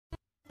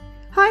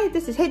Hi,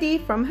 this is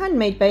Hedi from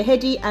Handmade by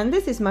Hedi, and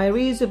this is my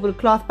reusable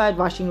cloth pad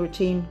washing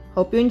routine.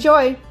 Hope you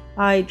enjoy.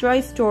 I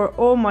dry store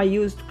all my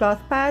used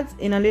cloth pads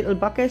in a little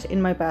bucket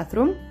in my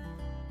bathroom.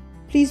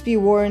 Please be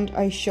warned,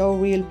 I show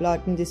real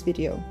blood in this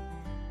video.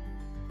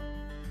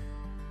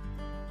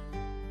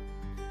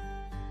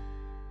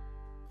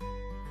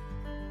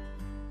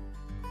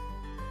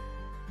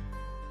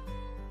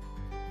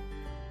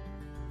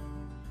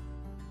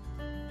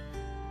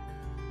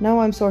 Now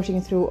I'm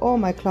sorting through all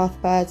my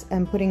cloth pads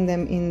and putting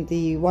them in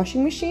the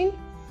washing machine.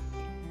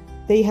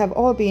 They have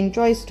all been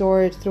dry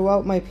stored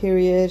throughout my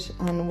period,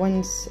 and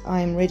once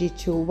I'm ready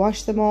to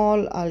wash them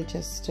all, I'll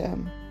just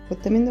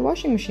put them in the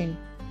washing machine.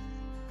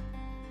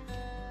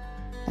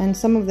 And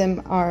some of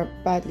them are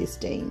badly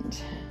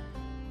stained.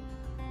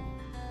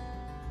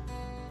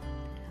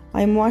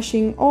 I'm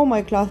washing all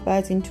my cloth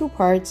pads in two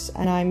parts,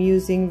 and I'm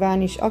using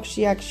Vanish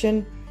Oxy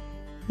Action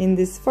in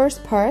this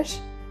first part,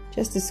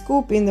 just to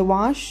scoop in the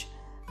wash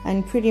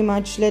and pretty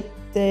much let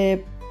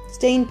the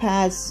stain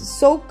pads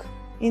soak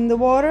in the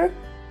water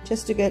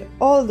just to get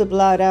all the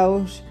blood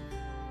out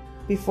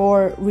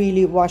before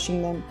really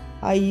washing them.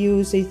 I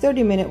use a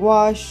 30-minute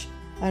wash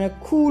and a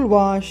cool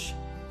wash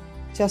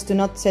just to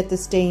not set the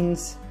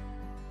stains.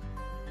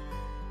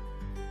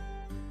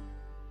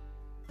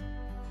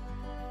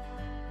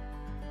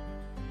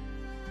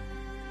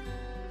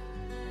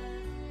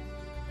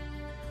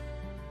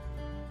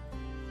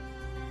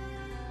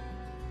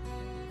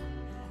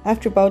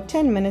 After about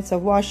 10 minutes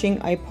of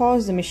washing, I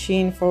pause the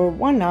machine for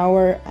 1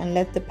 hour and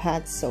let the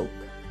pads soak.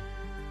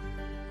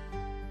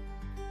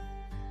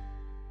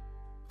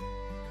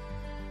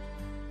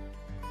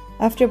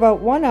 After about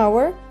 1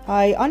 hour,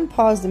 I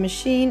unpause the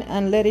machine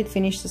and let it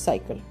finish the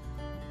cycle.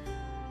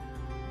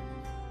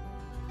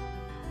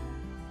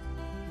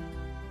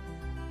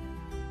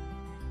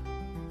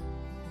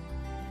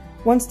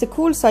 Once the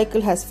cool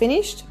cycle has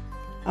finished,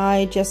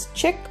 I just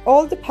check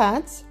all the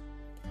pads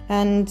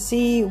and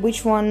see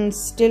which ones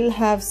still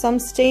have some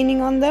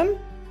staining on them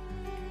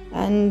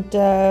and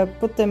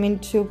put them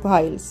into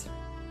piles.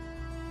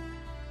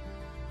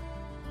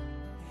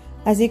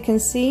 As you can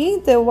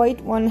see, the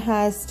white one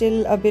has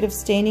still a bit of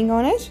staining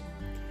on it,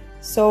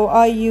 so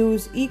I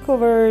use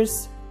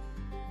Ecover's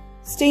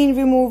stain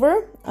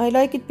remover. I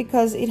like it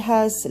because it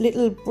has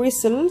little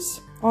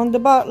bristles on the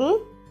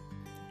bottle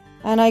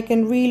and I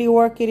can really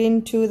work it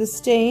into the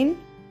stain.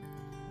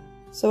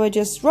 So I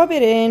just rub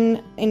it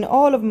in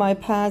all of my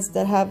pads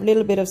that have a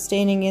little bit of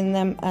staining in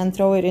them and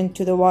throw it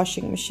into the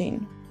washing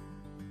machine.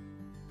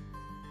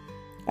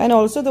 And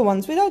also the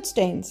ones without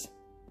stains.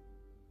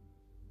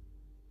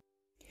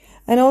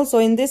 And also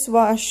in this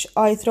wash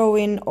I throw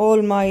in all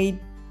my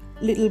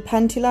little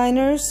panty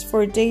liners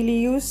for daily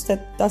use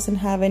that doesn't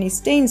have any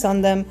stains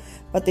on them,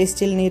 but they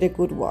still need a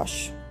good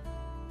wash.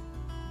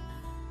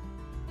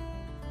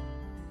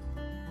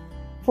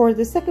 For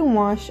the second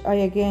wash I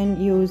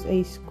again use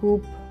a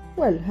scoop,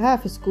 well,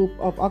 half a scoop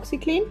of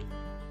OxiClean.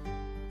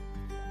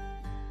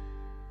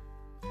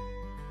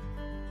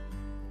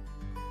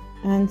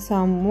 And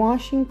some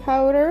washing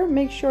powder.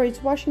 Make sure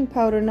it's washing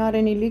powder, not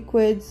any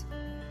liquids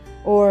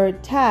or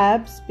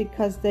tabs,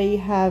 because they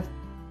have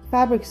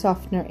fabric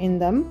softener in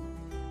them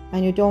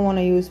and you don't want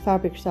to use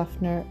fabric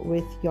softener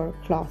with your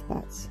cloth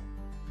pads.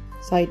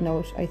 Side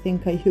note, I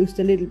think I used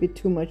a little bit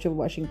too much of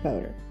washing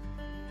powder.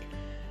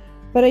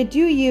 But I do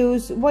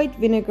use white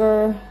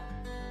vinegar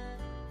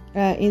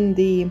in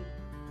the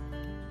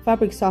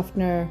fabric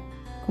softener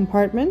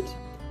compartment,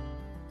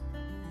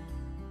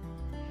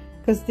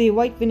 because the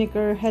white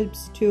vinegar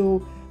helps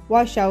to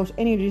wash out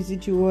any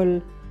residual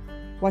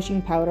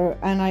washing powder,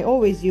 and I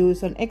always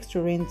use an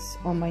extra rinse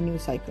on my new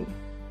cycle.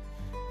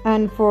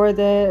 And for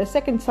the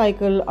second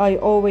cycle I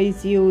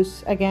always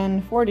use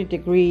again 40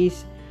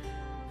 degrees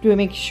to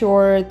make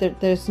sure that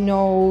there's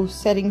no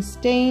setting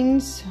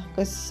stains,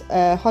 because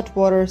hot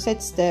water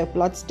sets the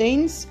blood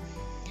stains.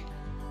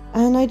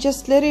 And I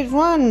just let it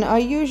run. I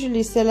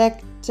usually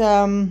select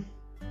about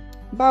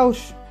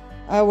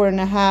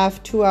 1.5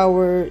 to 2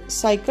 hour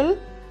cycle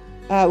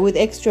with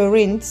extra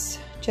rinse,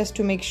 just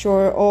to make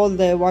sure all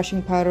the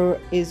washing powder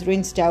is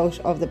rinsed out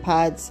of the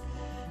pads,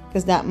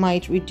 because that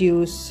might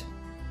reduce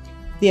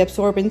the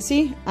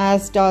absorbency,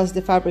 as does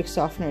the fabric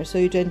softener. So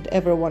you don't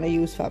ever want to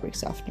use fabric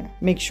softener,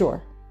 make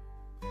sure.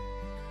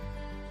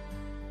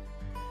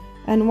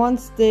 And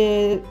once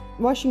the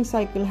washing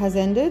cycle has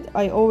ended,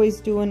 I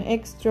always do an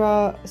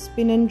extra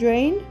spin and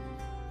drain,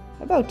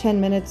 about 10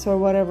 minutes or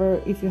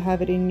whatever if you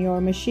have it in your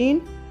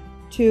machine,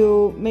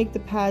 to make the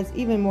pads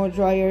even more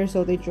drier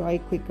so they dry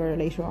quicker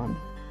later on.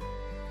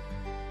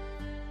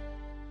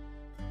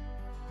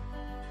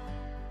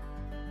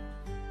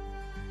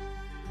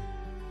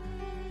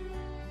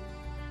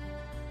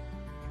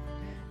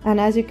 And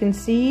as you can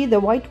see, the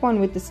white one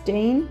with the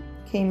stain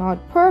came out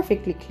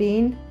perfectly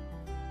clean.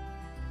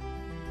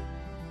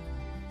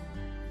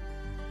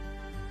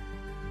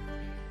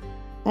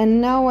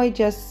 And now I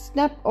just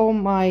snap all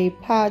my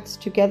pads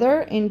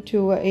together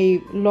into a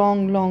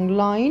long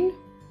line,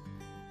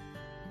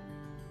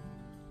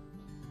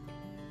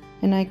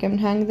 and I can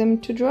hang them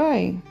to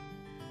dry.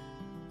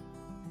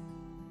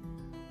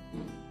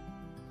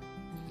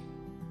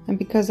 And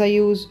because I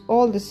use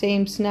all the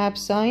same snap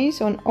size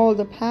on all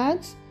the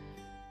pads,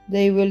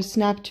 they will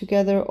snap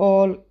together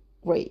all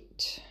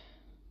great.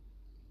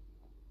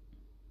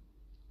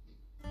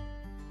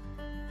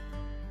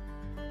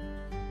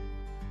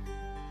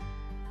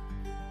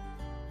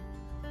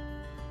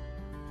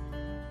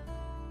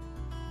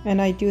 And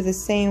I do the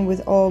same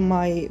with all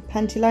my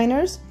panty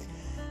liners.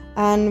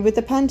 And with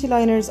the panty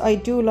liners, I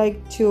do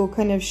like to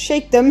kind of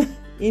shake them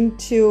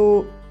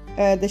into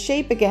the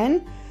shape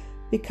again,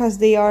 because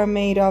they are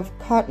made of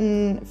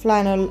cotton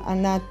flannel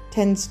and that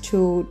tends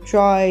to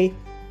dry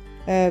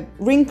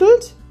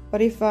wrinkled.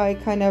 But if I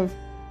kind of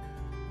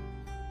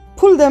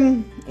pull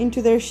them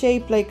into their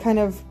shape, like kind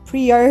of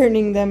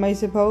pre-ironing them, I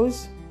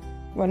suppose,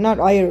 well, not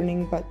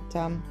ironing, but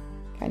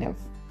kind of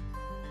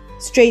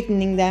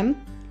straightening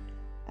them,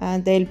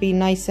 and they'll be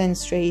nice and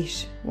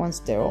straight once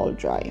they're all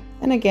dry.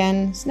 And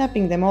again,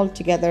 snapping them all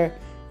together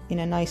in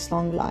a nice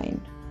long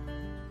line.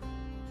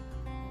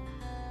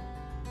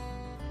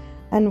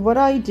 And what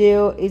I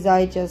do is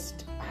I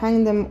just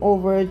hang them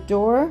over a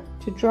door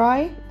to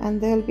dry, and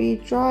they'll be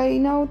dry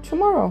now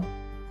tomorrow.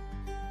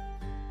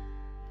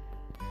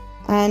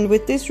 And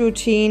with this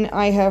routine,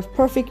 I have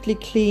perfectly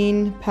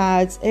clean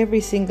pads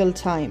every single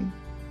time.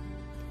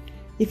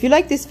 If you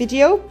like this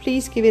video,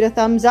 please give it a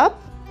thumbs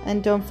up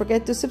and don't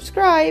forget to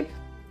subscribe.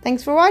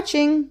 Thanks for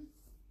watching.